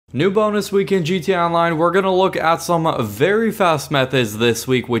New bonus week in GTA Online, we're going to look at some very fast methods this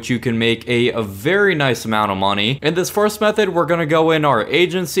week which you can make a very nice amount of money. In this first method, we're going to go in our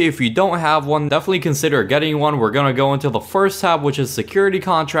agency. If you don't have one, definitely consider getting one. We're going to go into the first tab, which is security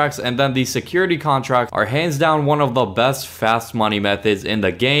contracts, and then the security contracts are hands down one of the best fast money methods in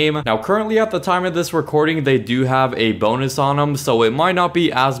the game. Now currently at the time of this recording, they do have a bonus on them, so it might not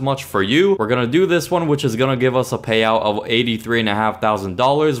be as much for you. We're going to do this one, which is going to give us a payout of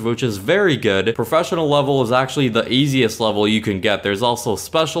 $83,500, which is very good. Professional level is actually the easiest level you can get. There's also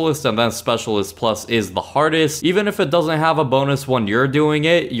specialist, and then specialist plus is the hardest. Even if it doesn't have a bonus when you're doing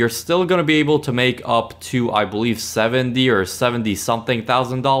it, you're still going to be able to make up to, I believe, 70 or 70 something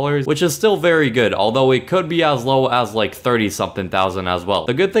thousand dollars, which is still very good, although it could be as low as like 30 something thousand as well.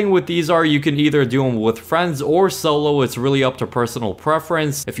 The good thing with these are you can either do them with friends or solo. It's really up to personal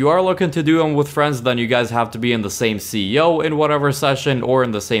preference. If you are looking to do them with friends, then you guys have to be in the same CEO in whatever session or in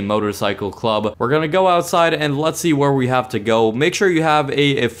the same motorcycle club. We're gonna go outside and let's see where we have to go. Make sure you have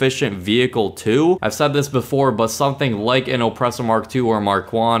a efficient vehicle too. I've said this before, but something like an Oppressor Mark II or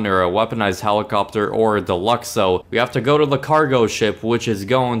Mark I or a weaponized helicopter or a Deluxo, we have to go to the cargo ship, which is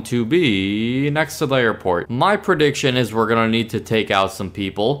going to be next to the airport. My prediction is we're gonna need to take out some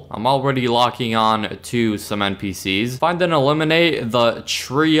people. I'm already locking on to some NPCs. Find and eliminate the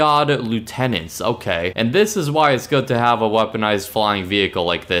Triad Lieutenants. Okay, and this is why it's good to have a weaponized flying vehicle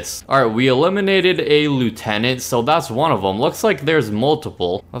like this. Alright, we eliminated a lieutenant, so that's one of them. Looks like there's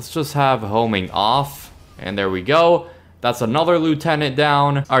multiple. Let's just have homing off, and there we go. That's another lieutenant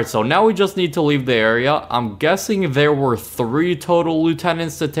down. Alright, so now we just need to leave the area. I'm guessing there were 3 total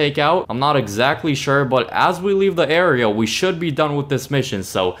lieutenants to take out. I'm not exactly sure, but as we leave the area, we should be done with this mission.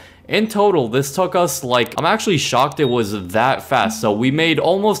 So in total, this took us like, I'm actually shocked it was that fast. So we made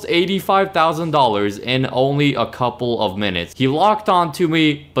almost $85,000 in only a couple of minutes. He locked on to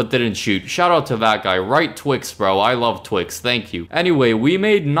me, but didn't shoot. Shout out to that guy. Right, Twix, bro. I love Twix. Thank you. Anyway, we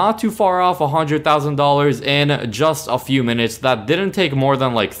made not too far off $100,000 in just a few minutes. That didn't take more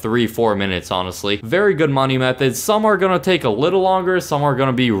than like 3-4 minutes, honestly. Very good money methods. Some are going to take a little longer. Some are going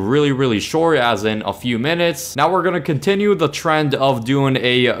to be really short, as in a few minutes. Now we're going to continue the trend of doing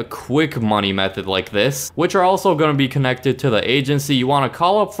a quick money method like this, which are also going to be connected to the agency. You want to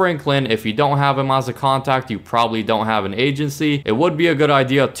call up Franklin. If you don't have him as a contact, you probably don't have an agency. It would be a good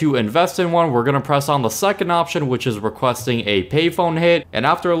idea to invest in one. We're going to press on the second option, which is requesting a payphone hit, and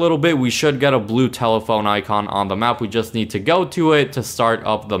after a little bit we should get a blue telephone icon on the map. We just need to go to it to start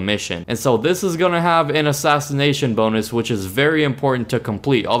up the mission. And so this is going to have an assassination bonus, which is very important to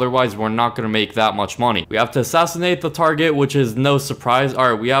complete, otherwise we're not going to make that much money. We have to assassinate the target, which is no surprise.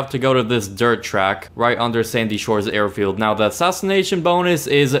 All right, we have to go to this dirt track right under Sandy Shores Airfield. Now the assassination bonus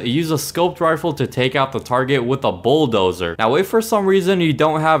is use a scoped rifle to take out the target with a bulldozer. Now if for some reason you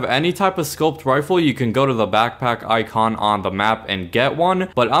don't have any type of scoped rifle, you can go to the backpack icon on the map and get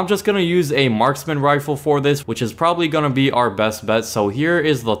one, but I'm just gonna use a marksman rifle for this, which is probably gonna be our best bet. So here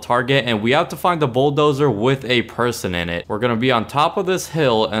is the target, and we have to find the bulldozer with a person in it. We're gonna be on top of this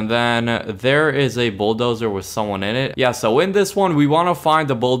hill, and then there is a bulldozer with someone in it. Yeah, so in this one we want to find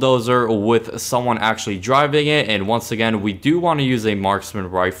the bulldozer with someone actually driving it, and once again we do want to use a marksman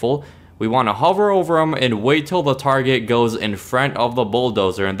rifle. We want to hover over him and wait till the target goes in front of the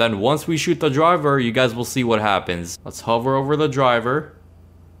bulldozer, and then once we shoot the driver, you guys will see what happens. Let's hover over the driver.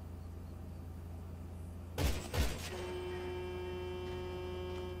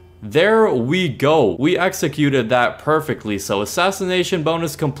 There we go. We executed that perfectly. So assassination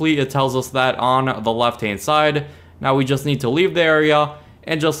bonus complete. It tells us that on the left hand side. Now we just need to leave the area,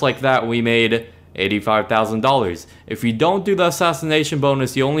 and just like that we made $85,000. If you don't do the assassination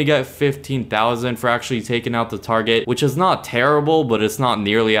bonus, you only get $15,000 for actually taking out the target, which is not terrible, but it's not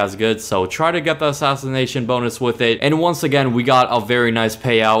nearly as good. So try to get the assassination bonus with it. And once again, we got a very nice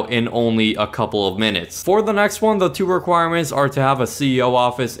payout in only a couple of minutes. For the next one, the 2 requirements are to have a CEO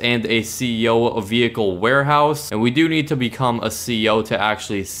office and a CEO vehicle warehouse. And we do need to become a CEO to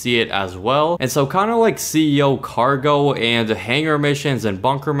actually see it as well. And so kind of like CEO cargo and hangar missions and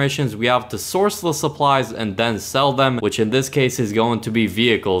bunker missions, we have to source the supplies and then sell them, which in this case is going to be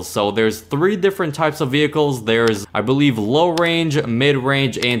vehicles. So there's 3 different types of vehicles. There's, I believe, low range, mid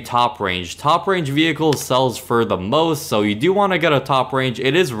range, and top range. Top range vehicles sells for the most, so you do want to get a top range.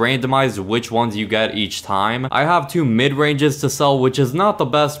 It is randomized which ones you get each time. I have 2 mid ranges to sell, which is not the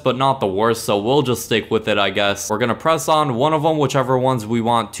best but not the worst, so we'll just stick with it, I guess. We're gonna press on one of them, whichever ones we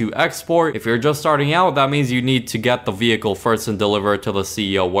want to export. If you're just starting out, that means you need to get the vehicle first and deliver it to the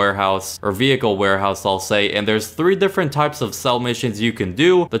CEO warehouse or vehicle vehicle warehouse, I'll say, and there's 3 different types of sell missions you can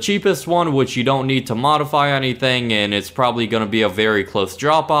do. The cheapest one, which you don't need to modify anything, and it's probably going to be a very close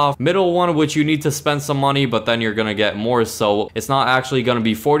drop off. Middle one, which you need to spend some money, but then you're going to get more, so it's not actually going to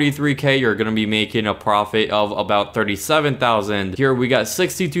be 43k, you're going to be making a profit of about 37,000. Here we got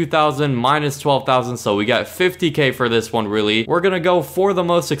 62,000 minus 12,000, so we got 50k for this one. Really, we're going to go for the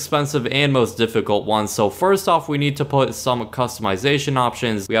most expensive and most difficult one. So first off, we need to put some customization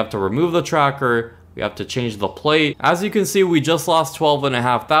options. We have to remove the tracker. We have to change the plate. As you can see, we just lost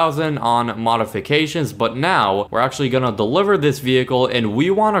 12,500 on modifications, but now we're actually gonna deliver this vehicle and we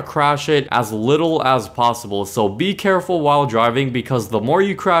wanna crash it as little as possible. So be careful while driving, because the more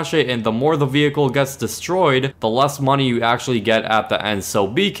you crash it and the more the vehicle gets destroyed, the less money you actually get at the end. So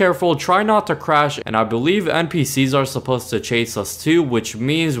be careful, try not to crash, and I believe NPCs are supposed to chase us too, which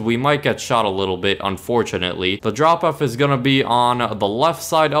means we might get shot a little bit, unfortunately. The drop-off is gonna be on the left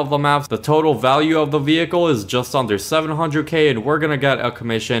side of the map. The total value of the vehicle is just under 700k, and we're gonna get a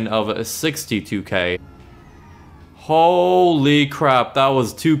commission of 62k. Holy crap, that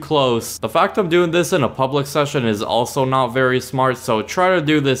was too close. The fact I'm doing this in a public session is also not very smart, so try to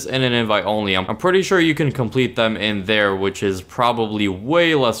do this in an invite only. I'm pretty sure you can complete them in there, which is probably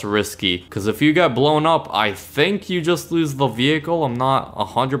way less risky, because if you get blown up, I think you just lose the vehicle. I'm not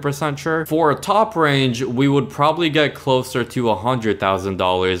 100% sure. For a top range, we would probably get closer to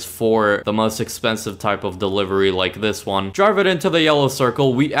 $100,000 for the most expensive type of delivery like this one. Drive it into the yellow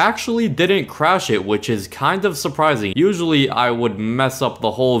circle. We actually didn't crash it, which is kind of surprising. Usually I would mess up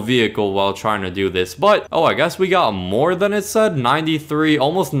the whole vehicle while trying to do this, but oh, I guess we got more than it said. 93,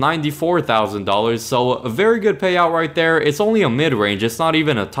 almost $94,000, so a very good payout right there. It's only a mid-range, it's not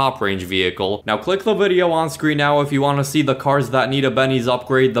even a top-range vehicle. Now click the video on screen now if you want to see the cars that need a Benny's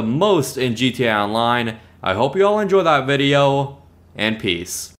upgrade the most in GTA Online. I hope you all enjoy that video, and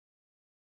peace.